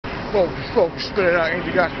Focus, focus, spit it out, ain't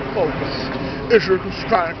the gospel, focus. Israel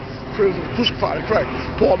crucified the Christ.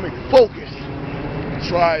 Paul me, focus. That's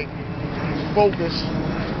right. Focus.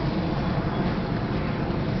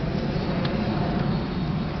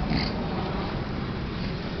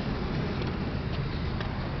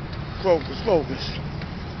 Focus, focus.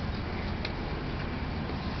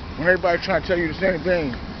 When everybody trying to tell you the same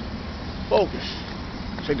thing, focus.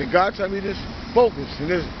 Say, did God tell me this? Focus. And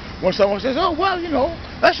this, when someone says, oh, well, you know,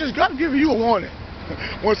 that's just God giving you a warning.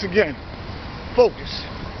 Once again, focus.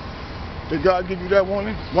 Did God give you that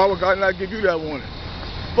warning? Why would God not give you that warning?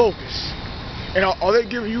 Focus. And are they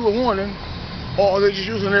giving you a warning, or are they just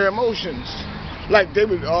using their emotions? Like they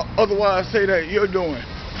would otherwise say that you're doing.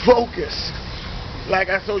 Focus. Like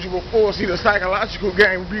I told you before, see the psychological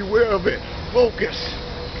game, beware of it. Focus.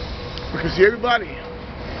 Because see, everybody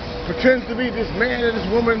pretends to be this man and this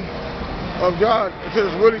woman of God until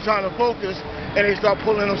it's really time to focus, and they start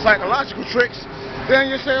pulling them psychological tricks. Then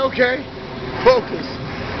you say, okay, focus.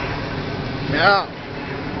 Now,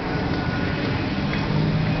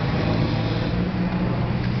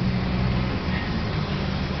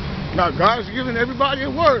 God is giving everybody a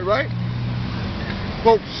word, right?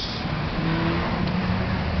 Focus.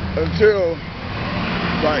 Until,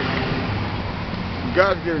 like,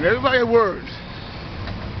 God's giving everybody a word.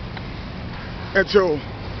 Until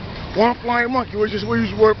one flying monkey, we use the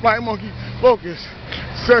word flying monkey, focus,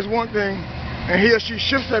 says one thing, and he or she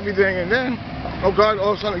shifts everything, and then, oh God,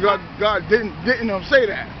 all of a sudden God didn't say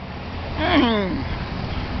that.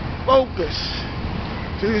 Focus.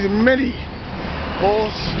 So there's many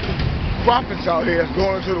false prophets out here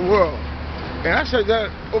going into the world. And I said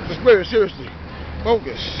that of the spirit, seriously.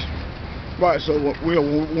 Focus. Right, so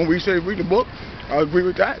when we say read the book, I agree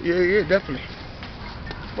with that. Yeah, definitely.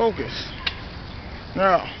 Focus.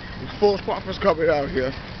 Now, the false prophets covered out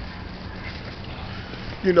here.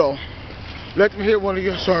 You know, let them hear one of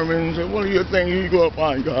your sermons or one of your things you go up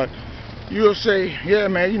on God. You'll say, yeah,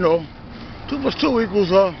 man, you know, 2 + 2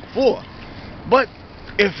 = 4. But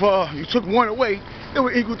if you took one away, it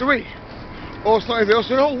would equal 3. Or something, they'll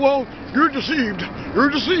say, oh, well, you're deceived.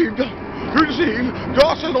 You're deceived. You're deceived.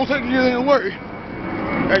 God said don't take anything away.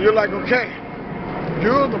 And you're like, okay,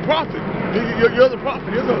 you're the prophet. You're the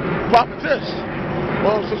prophet. You're the prophetess.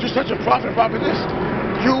 Well, since you're such a prophet and prophetess,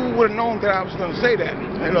 you would have known that I was going to say that.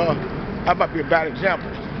 And that might be a bad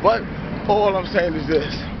example. But all I'm saying is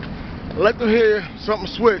this. Let them hear something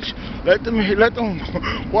switch. Let them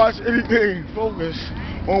watch anything focus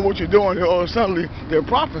on what you're doing. Or suddenly their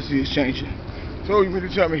prophecy is changing. So you mean to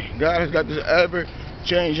tell me God has got this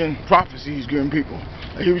ever-changing prophecy he's giving people?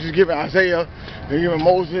 Like he was just giving Isaiah, and giving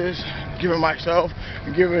Moses, giving myself,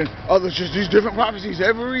 and giving others just these different prophecies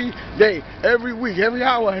every day, every week, every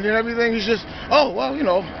hour, and then everything is just, oh, well, you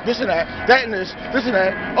know, this and that and this and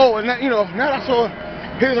that. Oh, and that, you know, now I saw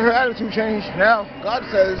his or her attitude change. Now God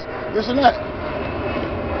says this and that.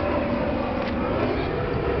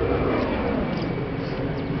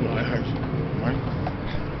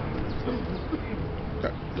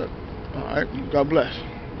 Alright, God bless.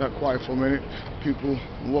 Got quiet for a minute. People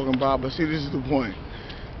walking by, but see, this is the point.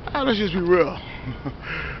 Let's just be real.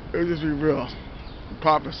 Let's just be real.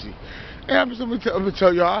 Prophecy. And I'm just gonna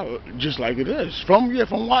tell y'all just like it is. From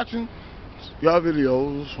watching y'all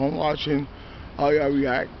videos, from watching how y'all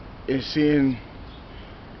react and seeing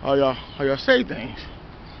how y'all say things.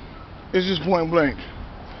 It's just point blank.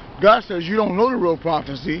 God says you don't know the real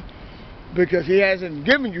prophecy because he hasn't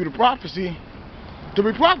given you the prophecy to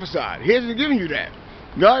be prophesied. He hasn't given you that.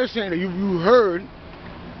 God is saying that you heard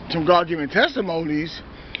some God-given testimonies,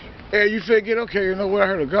 and you figured, okay, you know what, I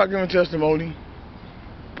heard a God-given testimony.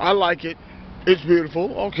 I like it. It's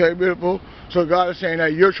beautiful. Okay, beautiful. So God is saying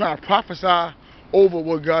that you're trying to prophesy over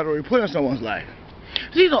what God already put in someone's life.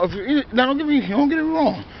 See, now don't get me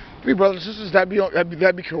wrong. Me brothers and sisters, that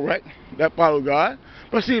be correct. That follow God.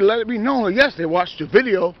 But see, let it be known that yes, they watched your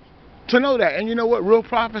video to know that. And you know what? Real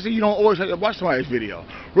prophecy, you don't always have to watch somebody's video.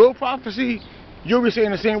 Real prophecy, you'll be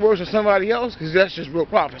saying the same words as somebody else because that's just real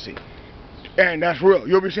prophecy. And that's real.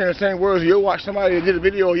 You'll be saying the same words. You'll watch somebody that did a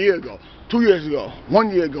video a year ago, 2 years ago, 1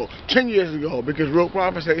 year ago, 10 years ago, because real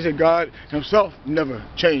prophecy, they say God himself never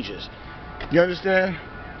changes. You understand?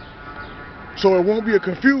 So it won't be a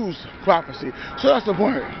confused prophecy. So that's the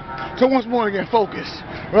point. So once more again, focus.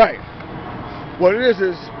 Right. What it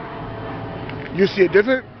is you see a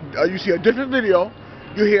different video,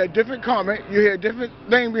 you hear a different comment, you hear a different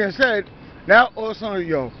thing being said. Now all of a sudden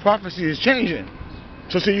your prophecy is changing.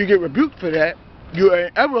 So you get rebuked for that, you're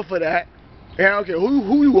in error for that, and I don't care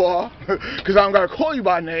who you are, because I don't got to call you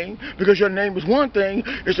by name, because your name is one thing,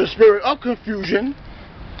 it's a spirit of confusion.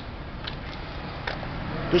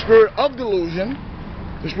 the spirit of delusion,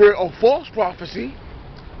 the spirit of false prophecy,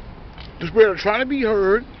 the spirit of trying to be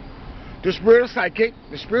heard, the spirit of psychic,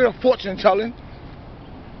 the spirit of fortune telling,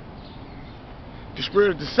 the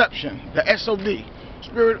spirit of deception, the SOD,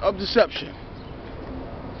 spirit of deception.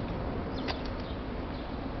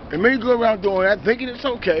 And many go around doing that, thinking it's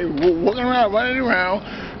okay, walking around, running around,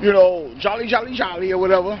 you know, jolly, jolly, jolly, or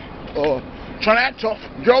whatever, or trying to act tough,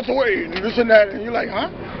 get out the way, and this and that, and you're like, huh?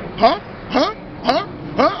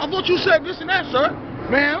 I thought you said this and that, sir.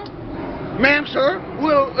 Ma'am, sir.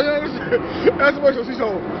 Well, that's what I see.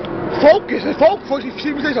 So, focus.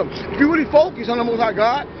 See me say something. If you really focus on the Most High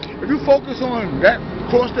God, if you focus on that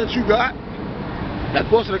course that you got, that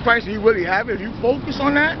course of the Christ that you really have, if you focus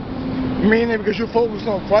on that, meaning because you're focused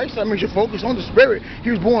on Christ, that means you're focused on the Spirit.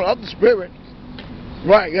 He was born of the Spirit.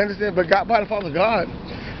 Right, you understand? But God, by the Father God,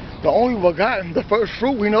 the only begotten, the first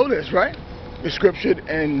fruit, we know this, right? It's scriptured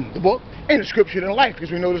in the book, and it's scriptured in life,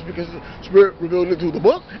 because we know this because the Spirit revealed it through the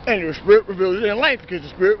book, and the Spirit revealed it in life, because the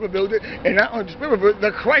Spirit revealed it, and not only the Spirit revealed it,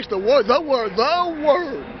 the Christ, the Word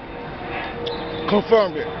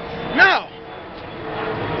confirmed it. Now,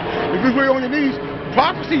 if you pray on your knees,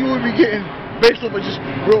 prophecy you will be getting based off of just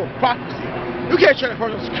real prophecy. You can't check a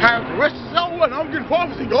person's characteristics. Oh, what? I'm getting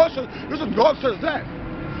prophecy. God says this and God says that.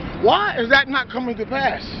 Why is that not coming to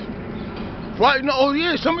pass? Right? No, oh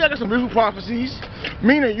yeah, some of y'all got some beautiful prophecies.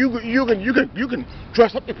 Meaning you can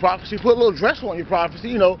dress up your prophecy, put a little dress on your prophecy.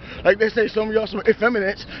 You know, like they say, some of y'all some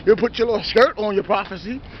effeminates. You put your little skirt on your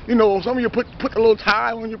prophecy. You know, some of you put the little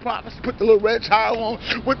tie on your prophecy, put the little red tie on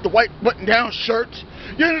with the white button-down shirt.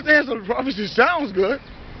 You understand? So the prophecy sounds good,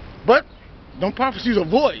 but them prophecies are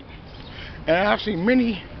void. And I've seen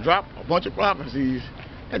many drop a bunch of prophecies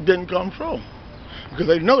that didn't come true because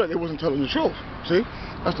they know that they wasn't telling the truth. See,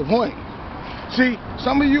 that's the point. See,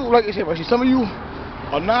 some of you, like I said, some of you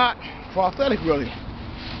are not prophetic really.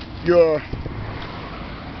 You're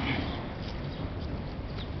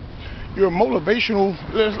motivational.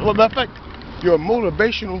 Well, matter of fact, you're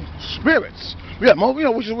motivational spirits. Yeah, you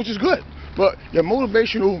know, which is good. But you're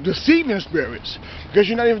motivational deceiving spirits because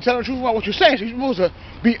you're not even telling the truth about what you're saying. So you're supposed to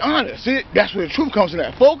be honest. See, that's where the truth comes in.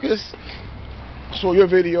 That focus. I saw your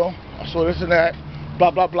video. I saw this and that.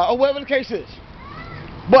 Blah blah blah. Or whatever the case is.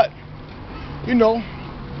 But you know,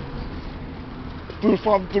 through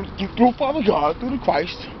Father God, through the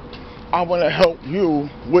Christ, I want to help you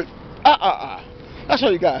with That's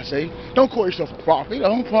all you gotta say. Don't call yourself a prophet.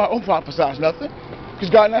 Don't prophesize nothing, because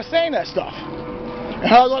God not saying that stuff. And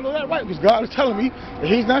how do I know that? Right, because God is telling me that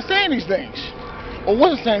He's not saying these things, or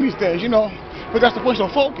wasn't saying these things, you know. But that's the point. So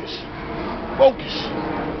focus, focus,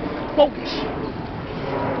 focus,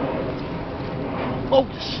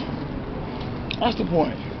 focus. That's the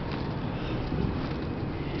point.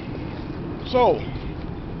 So,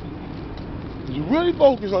 you really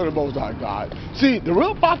focus on the Most High God. See, the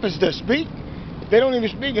real prophets that speak, they don't even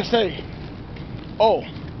speak and say, oh,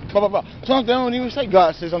 blah, blah, blah. Sometimes they don't even say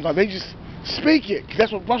God says sometimes. They just speak it.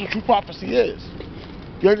 That's what true prophecy is.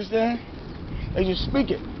 You understand? They just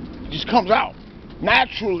speak it. It just comes out.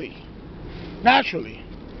 Naturally. Naturally.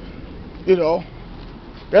 You know,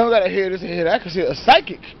 they don't got to hear this and hear that, because a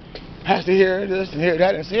psychic has to hear this and hear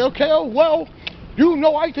that and say, okay, oh, well, you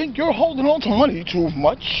know, I think you're holding on to money too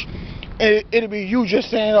much. And it'll be you just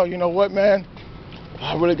saying, oh, you know what, man?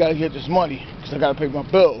 I really got to get this money because I got to pay my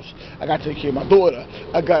bills. I got to take care of my daughter.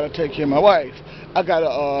 I got to take care of my wife. I got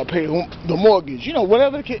to pay the mortgage. You know,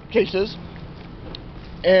 whatever the case is.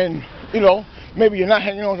 And, you know, maybe you're not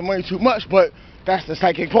hanging on to money too much, but that's the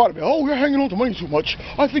psychic part of it. Oh, you're hanging on to money too much.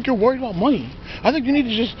 I think you're worried about money. I think you need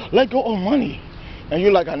to just let go of money. And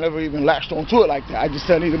you're like, I never even latched onto it like that. I just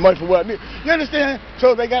said I need the money for what I need. You understand?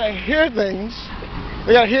 So they got to hear things.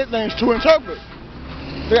 They got to hear things to interpret.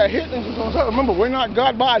 They got to hear things to interpret. Remember, we're not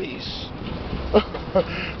God bodies.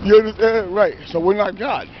 You understand? Right. So we're not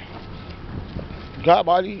God. God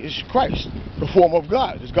body is Christ, the form of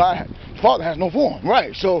God. Because God, Father has no form.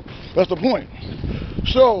 Right. So that's the point.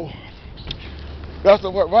 So that's the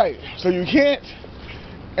point. Right. So you can't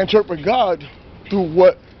interpret God through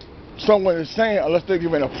what someone is saying unless they're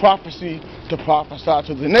given a prophecy to prophesy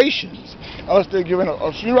to the nations. Unless they're given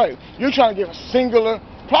you're right. You're trying to give singular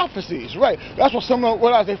prophecies, right? That's what some of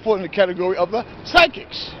what they fall in the category of the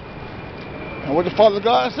psychics. And what the Father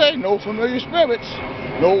God say? No familiar spirits,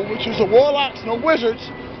 no witches or warlocks, no wizards,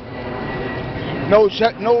 no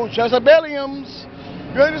Jezebeliums.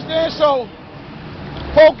 You understand? So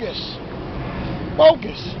focus,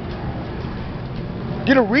 focus.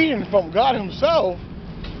 Get a reading from God Himself,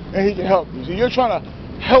 and He can help you. So you're trying to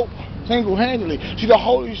help single-handedly. See, the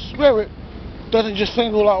Holy Spirit doesn't just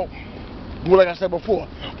single out, well, like I said before,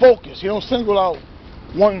 focus. He don't single out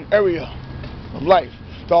one area of life.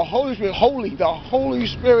 The Holy Spirit, the Holy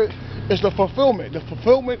Spirit is the fulfillment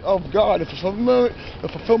of God, the fulfillment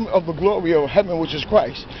of the glory of heaven, which is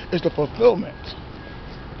Christ, is the fulfillment.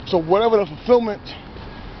 So whatever the fulfillment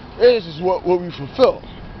is what we fulfill.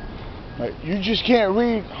 Right? You just can't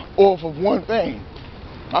read off of one thing.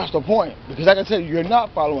 That's the point. Because like I tell you, you're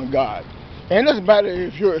not following God. And it doesn't matter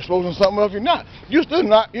if you're exposing something or if you're not. You're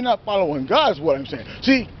not following God is what I'm saying.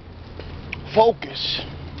 See, focus.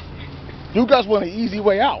 You guys want an easy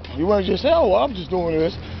way out. You want to just say, oh, well, I'm just doing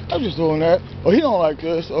this, I'm just doing that, or he don't like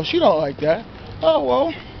this, or she don't like that. Oh,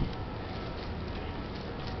 well,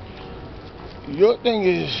 your thing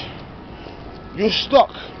is, you're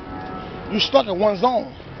stuck. You're stuck in one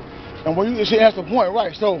zone. And when you see, that's the point,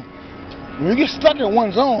 right? So, when you get stuck in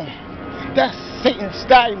one zone, that's Satan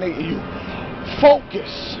stagnating you.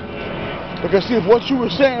 Focus. Because see, if what you were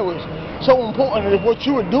saying was so important, and if what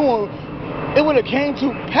you were doing, it would have came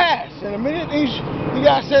to pass. And the minute things you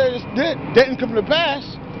guys said didn't come to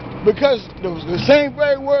pass, because the same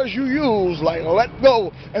very words you use, like let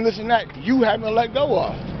go and this and that, you haven't let go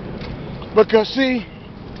of. Because see,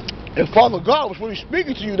 if Father God was really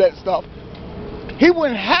speaking to you that stuff, he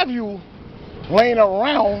wouldn't have you laying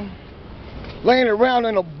around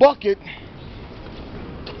in a bucket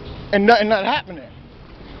and nothing not happening.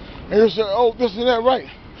 And you say, oh, this and that, right?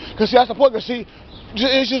 Because see, that's the point. Because see,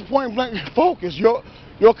 it's just point blank focus.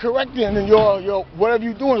 You're correcting, and your whatever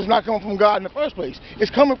you're doing is not coming from God in the first place. It's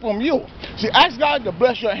coming from you. See, ask God to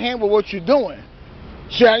bless your hand with what you're doing.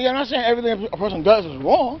 See, I'm not saying everything a person does is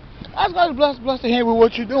wrong. Ask God to bless the hand with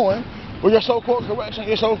what you're doing, with your so-called correction,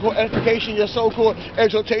 your so-called edification, your so-called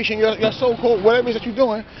exhortation, your so-called whatever it is that you're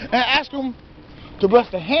doing, and ask Him to bless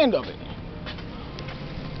the hand of it.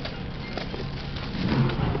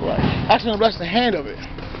 Right. Ask Him to bless the hand of it.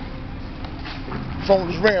 Phone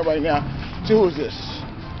is ringing right now. See, who is this?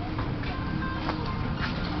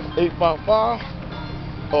 855.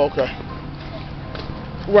 Oh, okay.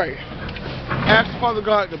 Right. Ask Father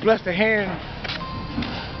God to bless the hand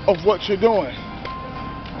of what you're doing.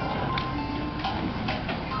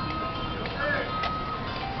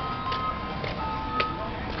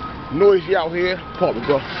 Noisy out here. Probably,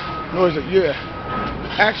 bro. Noisy, yeah.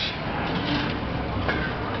 Ask.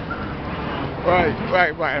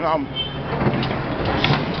 Right. And I'm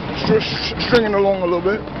stringing along a little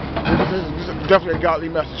bit. This is definitely a godly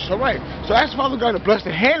message. So so ask Father God to bless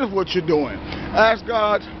the hand of what you're doing. Ask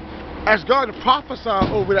God to prophesy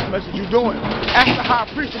over that message you're doing. Ask the high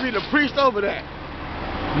priest to be the priest over that.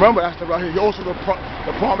 Remember, that's right here. You're also the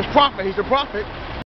promised prophet. He's the prophet.